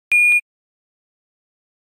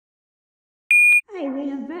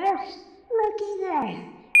alien verse. Looky there.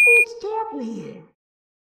 It's Catman.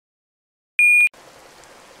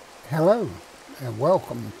 Hello, and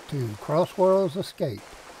welcome to CrossWorlds Escape.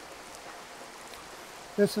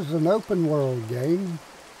 This is an open world game.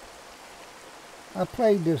 I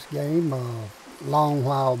played this game a long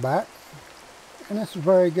while back, and it's a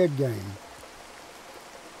very good game.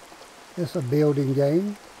 It's a building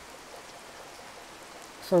game.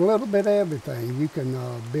 It's a little bit of everything. You can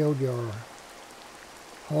build your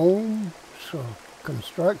home, so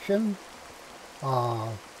construction,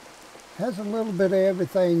 has a little bit of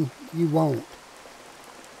everything you want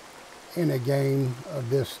in a game of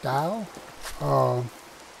this style.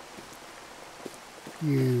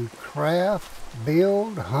 You craft,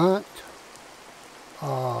 build, hunt,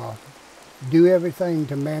 do everything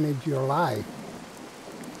to manage your life.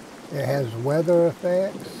 It has weather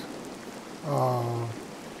effects.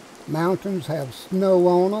 Mountains have snow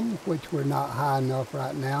on them, which we're not high enough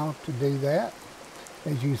right now to do that.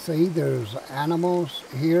 As you see, there's animals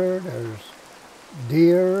here. There's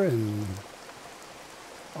deer and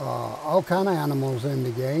all kind of animals in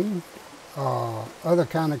the game. Other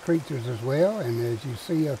kind of creatures as well. And as you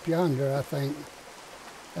see up yonder, I think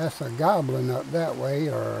that's a goblin up that way,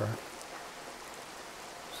 or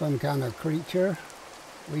some kind of creature.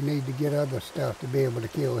 We need to get other stuff to be able to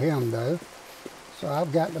kill him though. So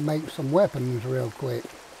I've got to make some weapons real quick.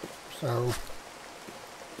 So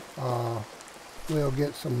we'll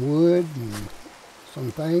get some wood and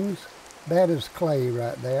some things. That is clay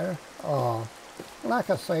right there.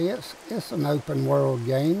 Like I say, it's an open world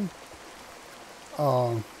game.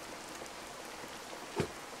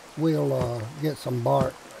 We'll get some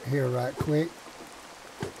bark here right quick.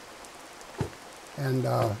 And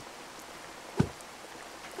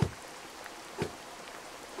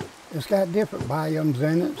it's got different biomes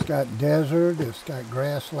in it. It's got desert, it's got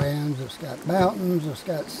grasslands, it's got mountains, it's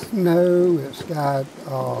got snow, it's got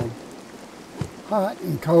hot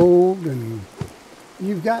and cold, and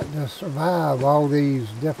you've got to survive all these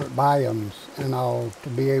different biomes and all to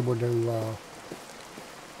be able to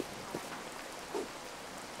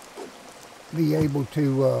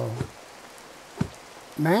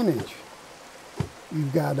manage.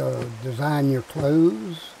 You've got to design your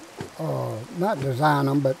clothes, not design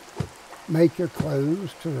them, but make your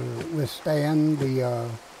clothes to withstand the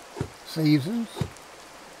seasons.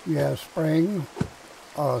 You have spring,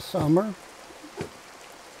 summer,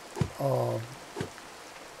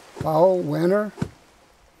 fall, winter,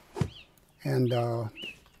 and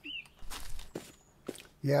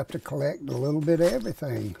you have to collect a little bit of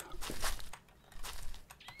everything.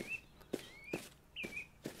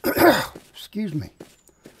 Excuse me.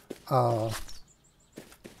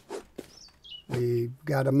 We've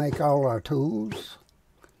got to make all our tools.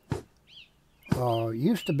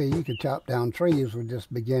 Used to be you could chop down trees with this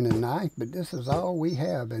beginning knife, but this is all we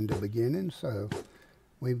have in the beginning, so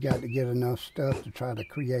we've got to get enough stuff to try to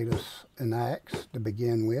create us an axe to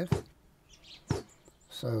begin with.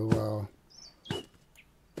 So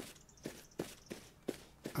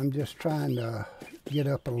I'm just trying to get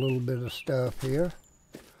up a little bit of stuff here.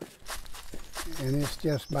 And it's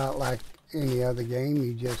just about like any other game.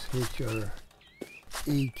 You just hit your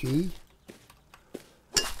E key.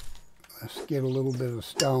 Let's get a little bit of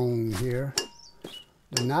stone here.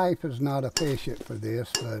 The knife is not efficient for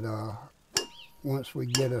this, but once we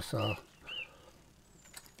get us a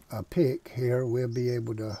pick here, we'll be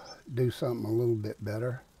able to do something a little bit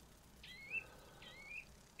better.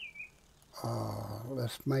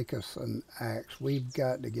 Let's make us an axe. We've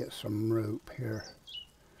got to get some rope here.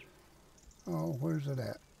 Oh, where's it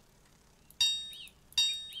at?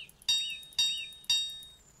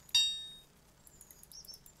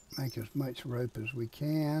 Make as much rope as we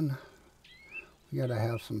can. We gotta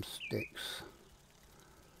have some sticks.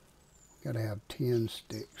 Gotta have 10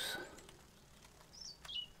 sticks.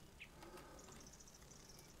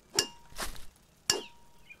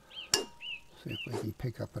 See if we can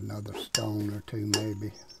pick up another stone or two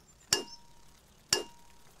maybe.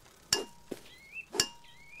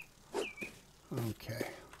 Okay.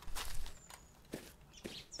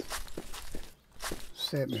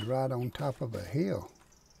 Set me right on top of a hill.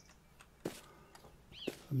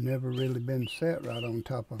 I've never really been set right on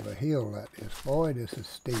top of a hill like this. Boy, this is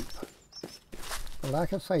steep. But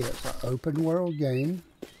like I say, it's an open world game.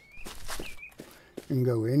 You can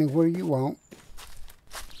go anywhere you want.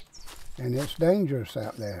 And it's dangerous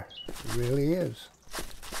out there. It really is.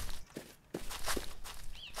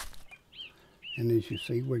 And as you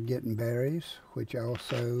see, we're getting berries, which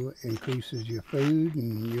also increases your food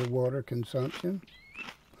and your water consumption,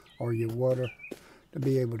 or your water to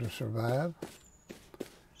be able to survive.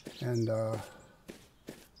 And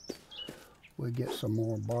we'll get some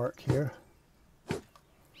more bark here.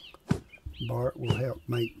 Bark will help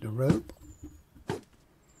make the rope.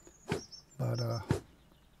 But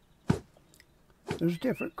there's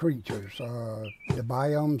different creatures. The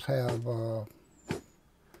biomes have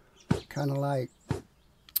kind of like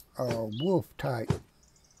wolf type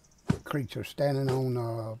creature standing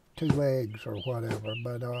on 2 legs or whatever,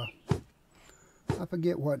 but I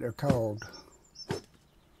forget what they're called.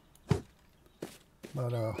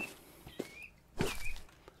 But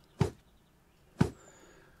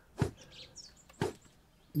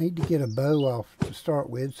need to get a bow off to start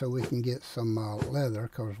with so we can get some leather,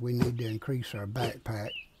 because we need to increase our backpack.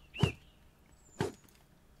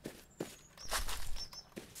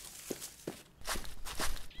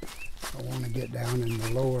 I want to get down in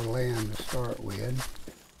the lower land to start with.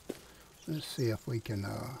 Let's see if we can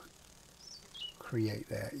create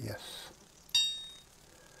that. Yes.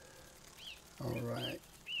 Alright.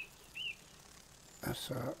 That's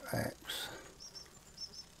our axe.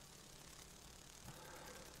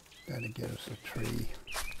 That'll get us a tree.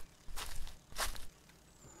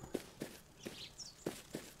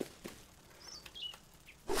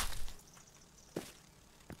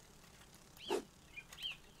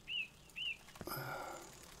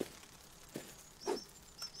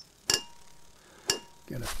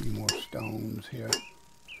 Get a few more stones here.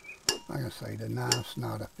 Like I say, the knife's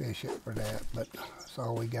not efficient for that, but that's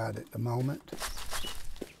all we got at the moment.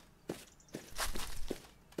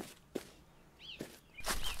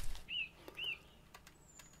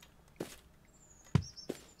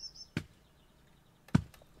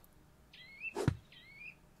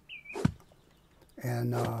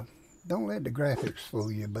 And don't let the graphics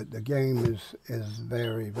fool you, but the game is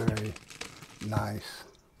very, very nice.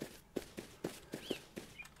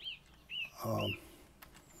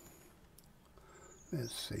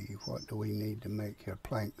 Let's see, what do we need to make here?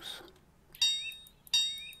 Planks.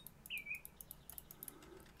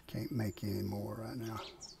 Can't make any more right now.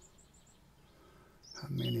 How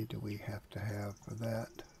many do we have to have for that?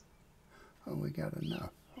 Oh, we got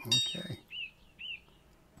enough. Okay.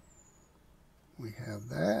 We have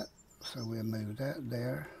that, so we'll move that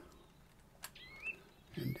there.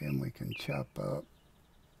 And then we can chop up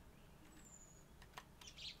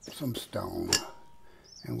some stone.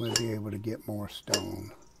 And we'll be able to get more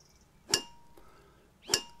stone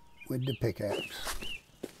with the pickaxe.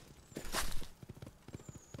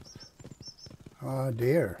 Ah,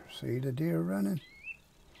 deer. See the deer running?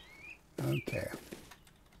 Okay.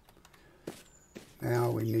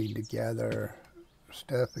 Now we need to gather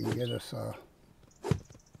stuff and get us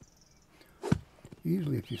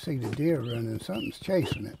usually if you see the deer running, something's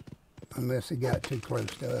chasing it. Unless he got too close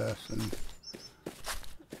to us and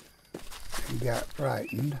he got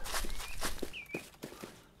frightened.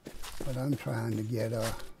 But I'm trying to get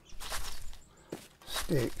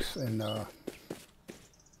sticks and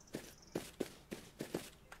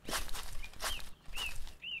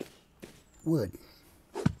wood.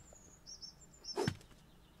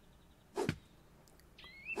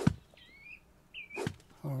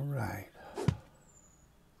 All right.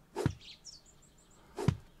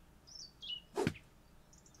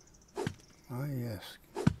 Oh yes.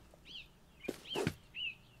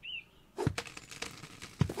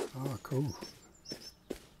 Oh, cool.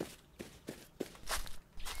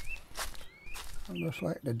 It looks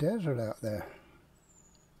like the desert out there.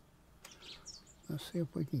 Let's see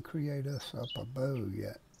if we can create us up a bow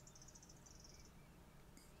yet.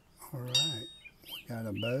 All right, we got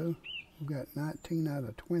a bow. We've got 19 out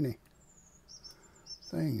of 20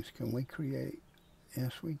 things. Can we create?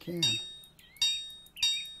 Yes, we can.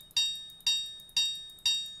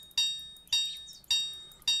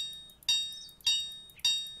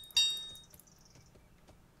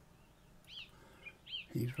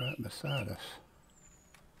 He's right beside us.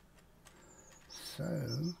 So,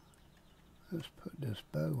 let's put this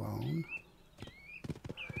bow on.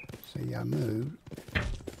 See, I moved.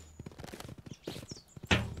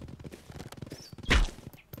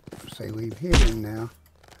 See, we've hit him now.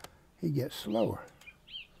 He gets slower.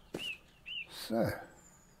 So,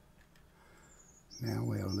 now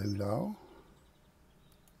we'll loot all.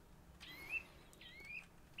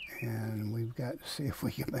 And we've got to see if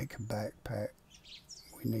we can make a backpack.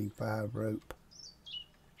 We need 5 rope.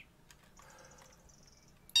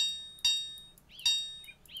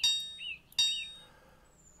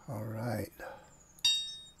 All right.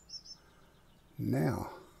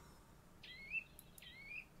 Now,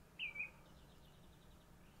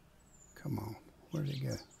 come on, where'd it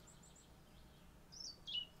go?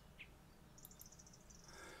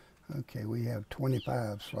 Okay, we have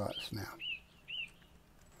 25 slots now.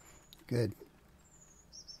 Good.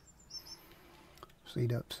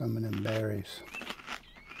 Seed up some of them berries.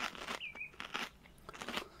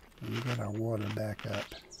 And get our water back up.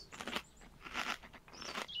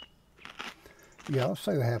 You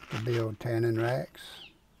also have to build tanning racks,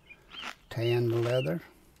 tan the leather,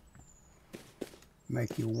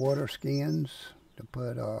 make your water skins to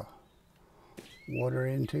put water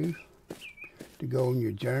into to go on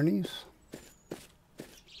your journeys,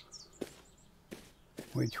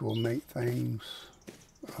 which will make things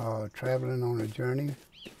traveling on a journey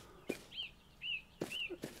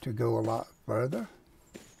to go a lot further.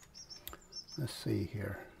 Let's see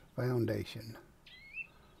here. Foundation.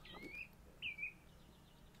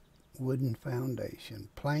 Wooden foundation.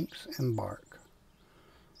 Planks and bark.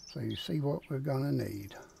 So you see what we're going to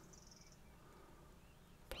need.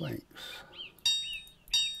 Planks.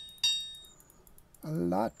 A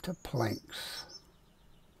lot of planks.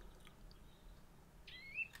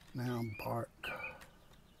 Now bark.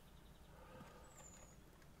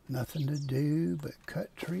 Nothing to do but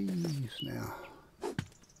cut trees now.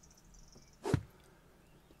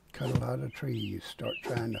 Cut a lot of trees. Start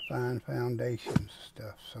trying to find foundations and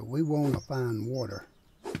stuff. So we want to find water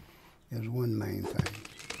is one main thing.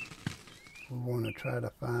 We want to try to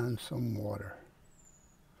find some water.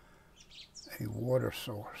 A water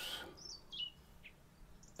source.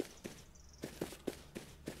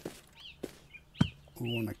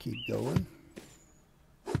 We want to keep going.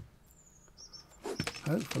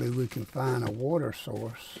 Hopefully we can find a water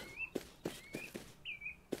source.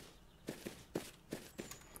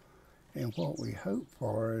 And what we hope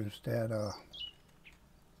for is that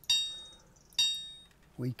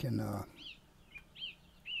we can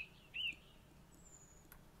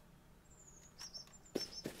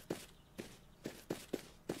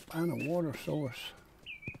find a water source.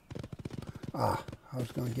 I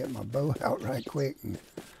was going to get my bow out right quick and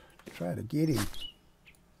try to get him.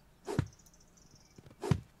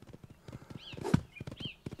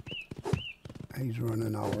 He's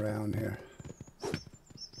running all around here.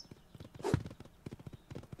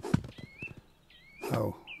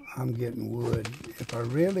 Oh, I'm getting wood. If I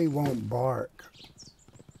really want bark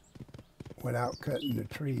without cutting the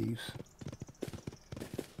trees,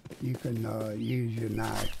 you can use your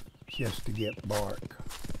knife just to get bark.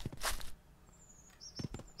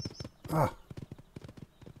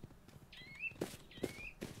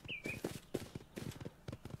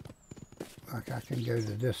 Like I can go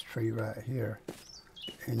to this tree right here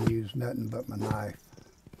and use nothing but my knife,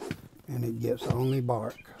 and it gets only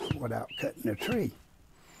bark without cutting the tree.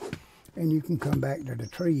 And you can come back to the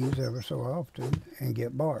trees ever so often and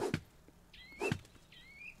get bark.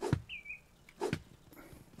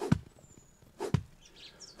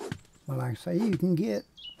 Well, like I say, you can get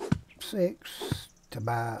 6 to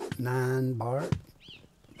about 9 bark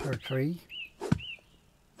per tree,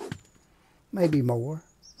 maybe more.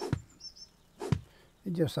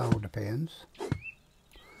 It just all depends.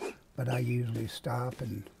 But I usually stop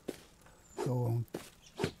and go on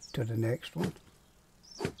to the next one.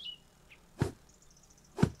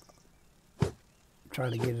 Try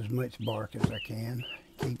to get as much bark as I can.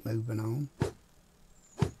 Keep moving on.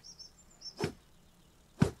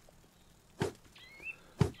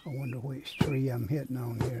 I wonder which tree I'm hitting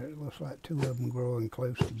on here. It looks like 2 of them growing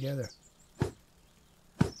close together.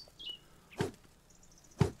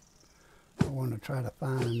 I want to try to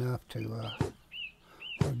find enough to,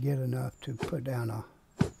 or get enough to put down a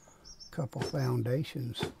couple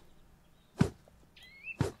foundations.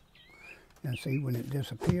 And see, when it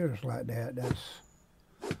disappears like that, that's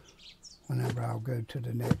whenever I'll go to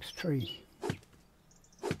the next tree.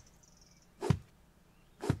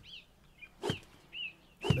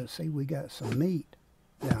 But see, we got some meat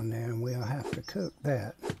down there and we'll have to cook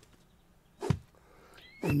that.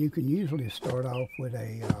 And you can usually start off with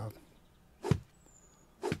a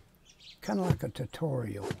kind of like a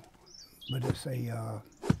tutorial, but it's a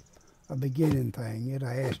beginning thing. It'll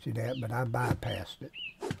ask you that, but I bypassed it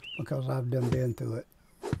because I've been through it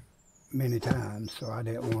many times, so I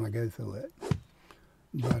didn't want to go through it.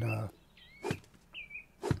 But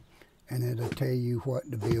and it'll tell you what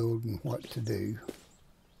to build and what to do.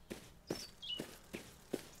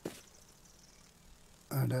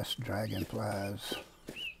 That's dragonflies.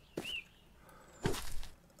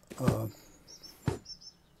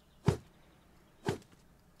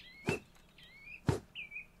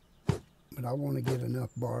 But I want to get enough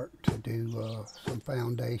bark to do some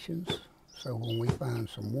foundations. So when we find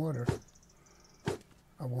some water,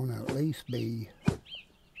 I want to at least be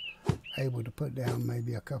able to put down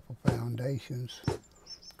maybe a couple foundations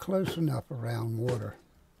close enough around water.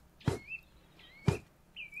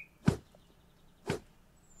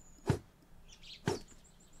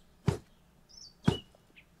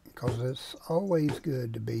 because it's always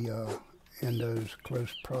good to be in those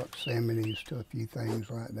close proximities to a few things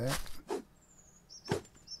like that.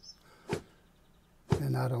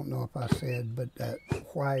 And I don't know if I said, but that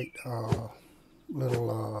white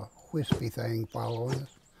little wispy thing following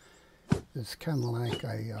us, it's kind of like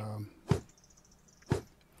a,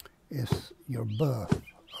 it's your buff.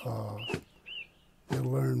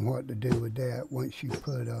 You'll learn what to do with that once you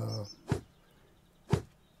put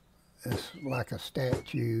it's like a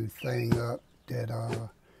statue thing up that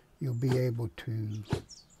you'll be able to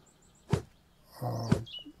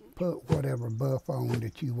put whatever buff on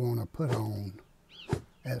that you want to put on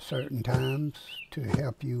at certain times to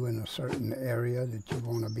help you in a certain area that you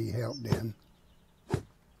want to be helped in.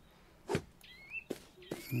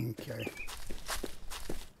 Okay.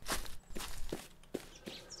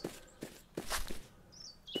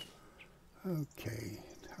 Okay,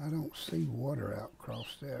 I don't see water out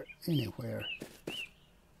across there anywhere.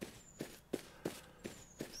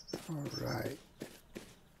 All right.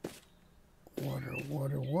 Water,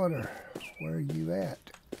 water, water. Where are you at?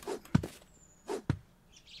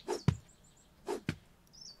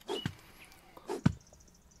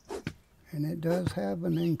 And it does have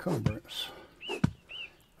an encumbrance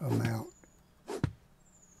amount.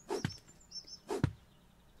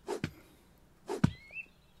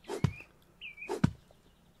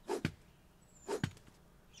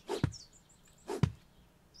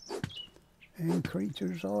 And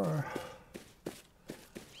creatures are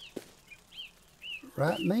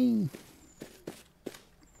right mean.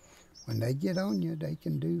 When they get on you, they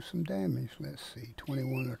can do some damage. Let's see,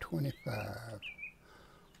 21 or 25.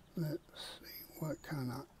 Let's see, what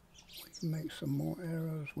kind of, we can make some more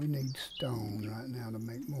arrows. We need stone right now to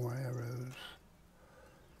make more arrows.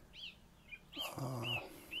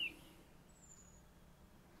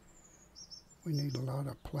 We need a lot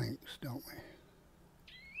of planks, don't we?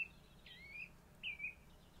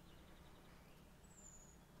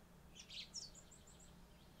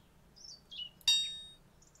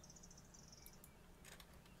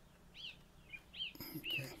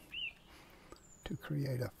 Okay. To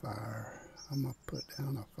create a fire, I'm going to put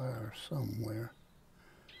down a fire somewhere.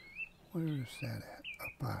 Where is that at?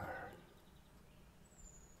 A fire.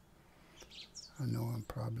 I know I'm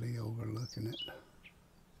probably overlooking it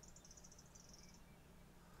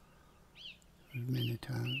as many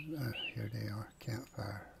times. Here they are,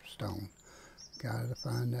 campfire, stone. Gotta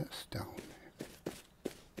find that stone.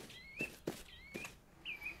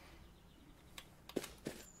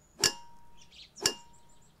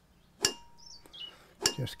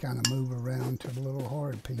 Just kind of move around to the little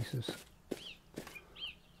hard pieces.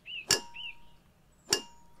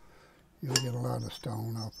 You'll get a lot of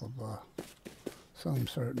stone off of some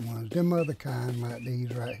certain ones. Them other kind, like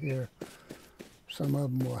these right here, some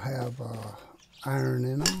of them will have iron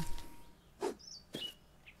in them.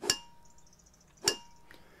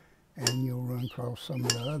 And you'll run across some of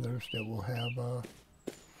the others that will have,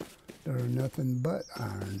 that are nothing but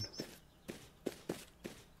iron.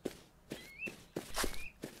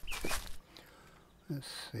 Let's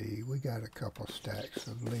see, we got a couple stacks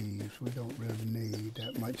of leaves. We don't really need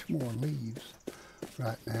that much more leaves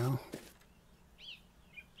right now.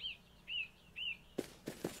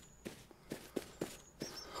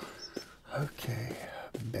 Okay,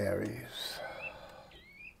 berries.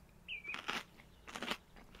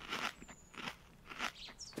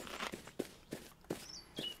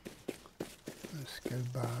 Let's go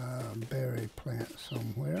buy a berry plant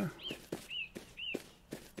somewhere.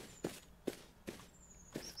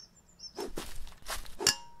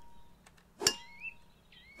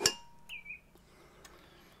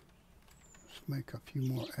 Let's make a few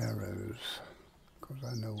more arrows, because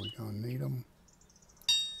I know we're going to need them.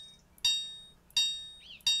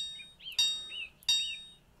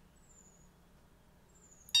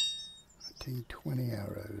 20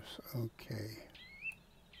 arrows, okay.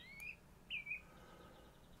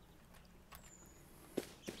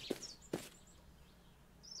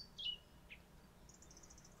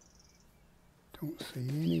 Don't see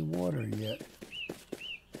any water yet.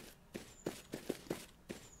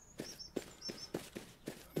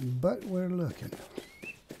 But we're looking.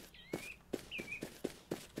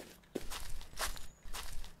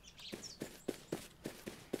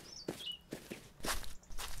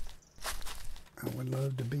 I would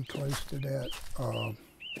love to be close to that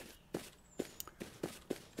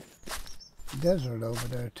desert over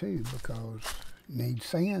there too, because you need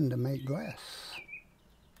sand to make glass.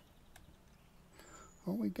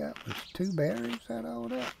 All we got was 2 berries out of all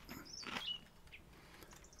that.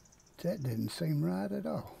 That didn't seem right at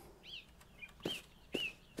all.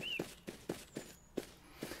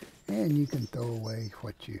 And you can throw away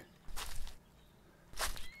what you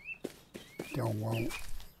still won't.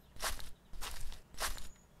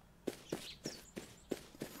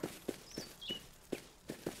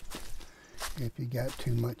 If you got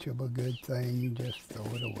too much of a good thing, you just throw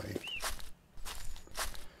it away.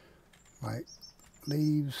 Like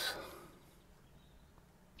leaves.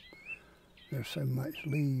 There's so much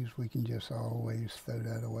leaves, we can just always throw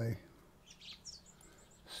that away.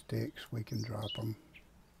 Sticks, we can drop them.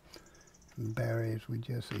 And berries, we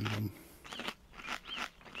just eat them.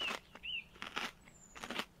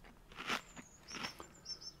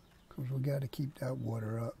 Because we got to keep that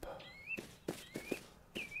water up.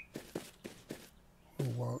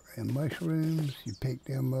 And mushrooms, you pick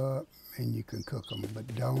them up and you can cook them, but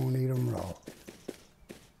don't eat them raw.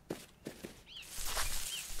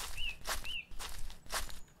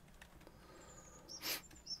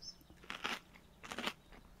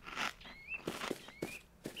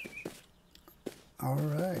 All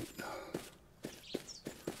right.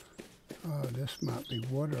 Oh, this might be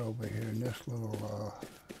water over here in this little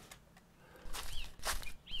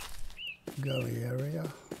gully area.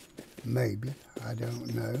 Maybe. I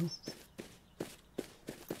don't know.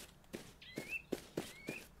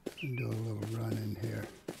 Do a little run in here.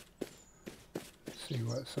 See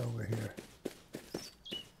what's over here.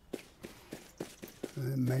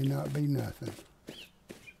 It may not be nothing.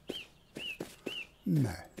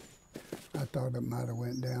 No. I thought it might have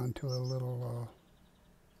went down to a little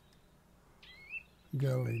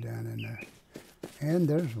gully down in there. And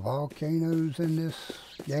there's volcanoes in this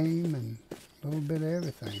game and a little bit of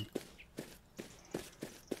everything.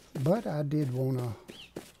 But I did want to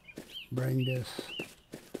bring this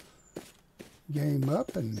game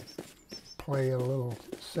up and play a little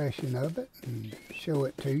session of it and show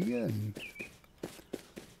it to you and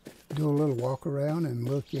do a little walk around and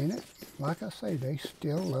look in it. Like I say, they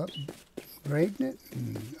still upgrading it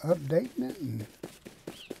and updating it and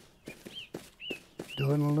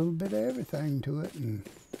doing a little bit of everything to it, and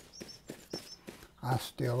I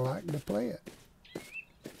still like to play it.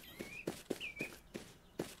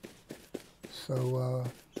 So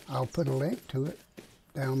I'll put a link to it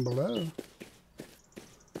down below.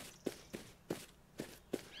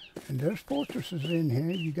 And there's fortresses in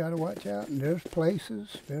here you got to watch out, and there's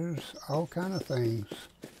places, there's all kind of things.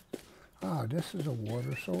 Ah, this is a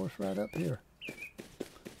water source right up here.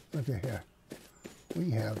 Look at here.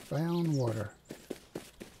 We have found water.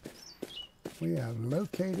 We have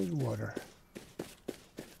located water.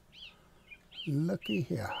 Looky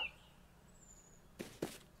here.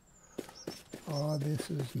 Oh, this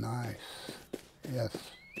is nice. Yes.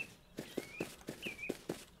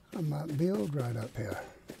 I might build right up here.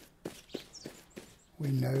 We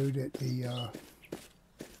know that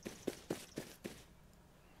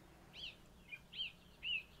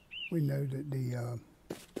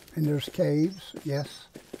and there's caves. Yes,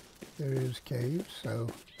 there is caves. So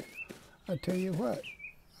I tell you what,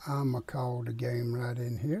 I'm gonna call the game right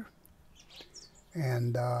in here,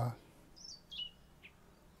 and I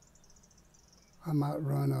might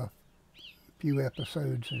run a few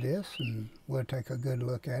episodes of this, and we'll take a good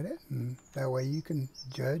look at it, and that way you can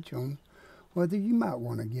judge on whether you might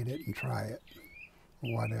want to get it and try it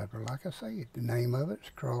or whatever. Like I say, the name of it's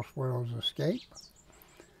CrossWorlds Escape.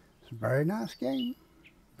 It's a very nice game,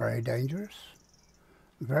 very dangerous,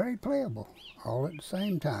 very playable, all at the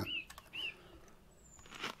same time.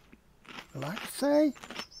 Like I say,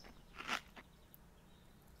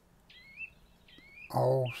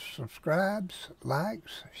 all subscribes,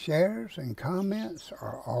 likes, shares, and comments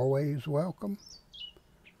are always welcome.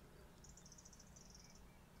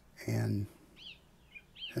 And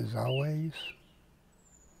as always,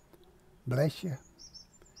 bless you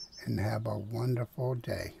and have a wonderful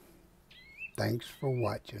day. Thanks for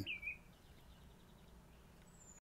watching.